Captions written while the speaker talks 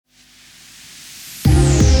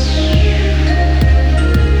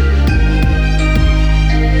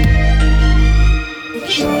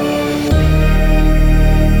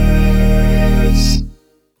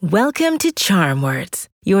Welcome to Charm Words,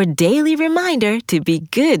 your daily reminder to be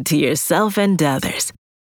good to yourself and others.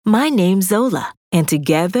 My name's Zola, and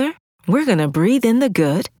together, we're going to breathe in the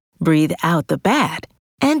good, breathe out the bad,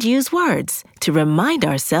 and use words to remind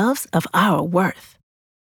ourselves of our worth.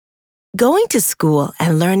 Going to school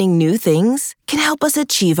and learning new things can help us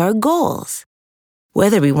achieve our goals.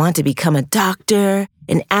 Whether we want to become a doctor,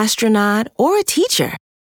 an astronaut, or a teacher,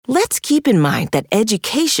 let's keep in mind that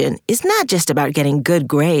education is not just about getting good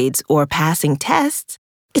grades or passing tests.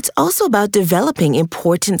 It's also about developing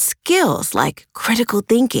important skills like critical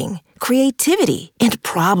thinking, creativity, and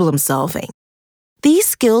problem solving. These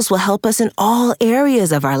skills will help us in all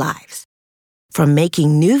areas of our lives, from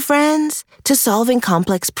making new friends to solving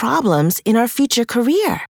complex problems in our future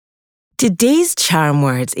career. Today's charm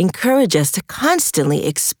words encourage us to constantly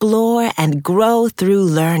explore and grow through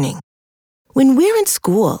learning. When we're in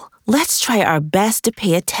school, let's try our best to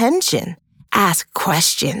pay attention, ask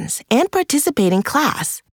questions, and participate in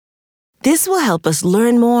class. This will help us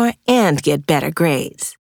learn more and get better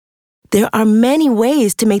grades. There are many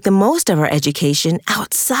ways to make the most of our education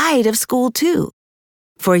outside of school, too.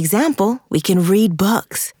 For example, we can read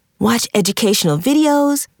books, watch educational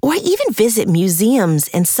videos, or even visit museums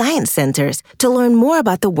and science centers to learn more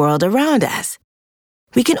about the world around us.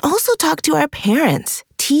 We can also talk to our parents,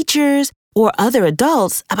 teachers, or other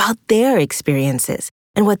adults about their experiences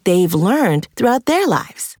and what they've learned throughout their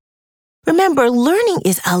lives. Remember, learning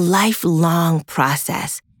is a lifelong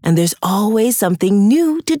process, and there's always something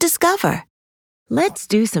new to discover. Let's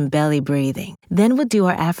do some belly breathing, then we'll do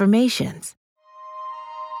our affirmations.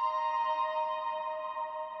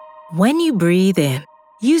 When you breathe in,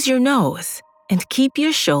 use your nose and keep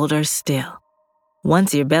your shoulders still.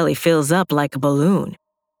 Once your belly fills up like a balloon,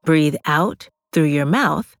 breathe out through your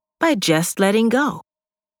mouth by just letting go.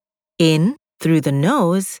 In through the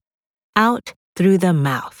nose, out through the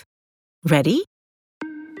mouth. Ready?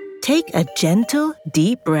 Take a gentle,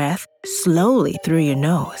 deep breath slowly through your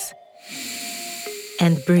nose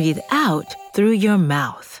and breathe out through your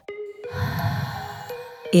mouth.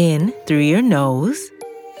 In through your nose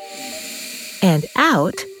and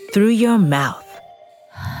out through your mouth.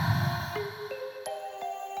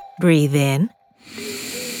 Breathe in.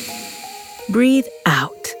 Breathe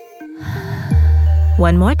out.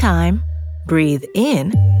 One more time. Breathe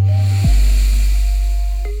in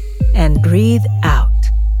and breathe out.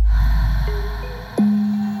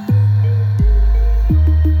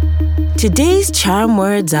 Today's charm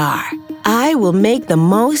words are, I will make the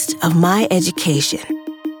most of my education.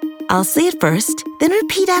 I'll say it first, then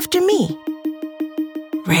repeat after me.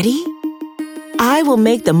 Ready? I will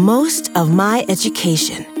make the most of my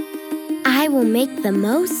education. I will make the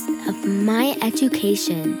most of my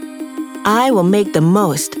education. I will make the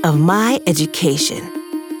most of my education.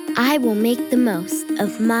 I will make the most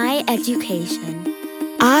of my education.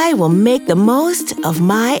 I will make the most of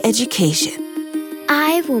my education.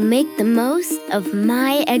 I will make the most of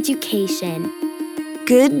my education.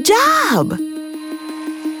 Good job!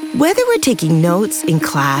 Whether we're taking notes in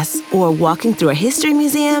class or walking through a history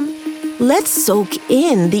museum, let's soak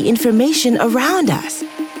in the information around us.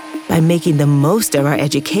 By making the most of our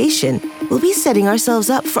education, we'll be setting ourselves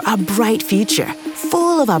up for a bright future,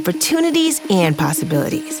 full of opportunities and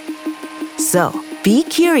possibilities. So, be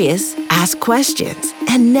curious, ask questions,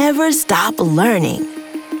 and never stop learning.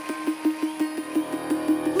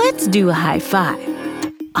 Let's do a high five.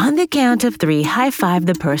 On the count of 3, high five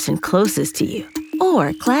the person closest to you.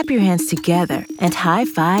 Or clap your hands together and high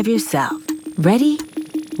five yourself. Ready?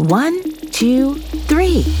 1, 2,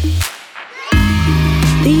 3.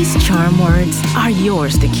 These charm words are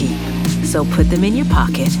yours to keep, so put them in your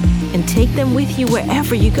pocket and take them with you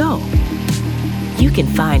wherever you go. You can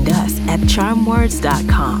find us at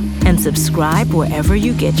charmwords.com and subscribe wherever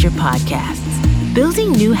you get your podcasts.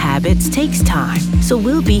 Building new habits takes time, so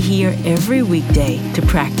we'll be here every weekday to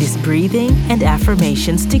practice breathing and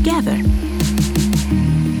affirmations together.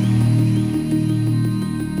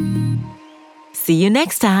 See you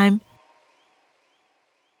next time.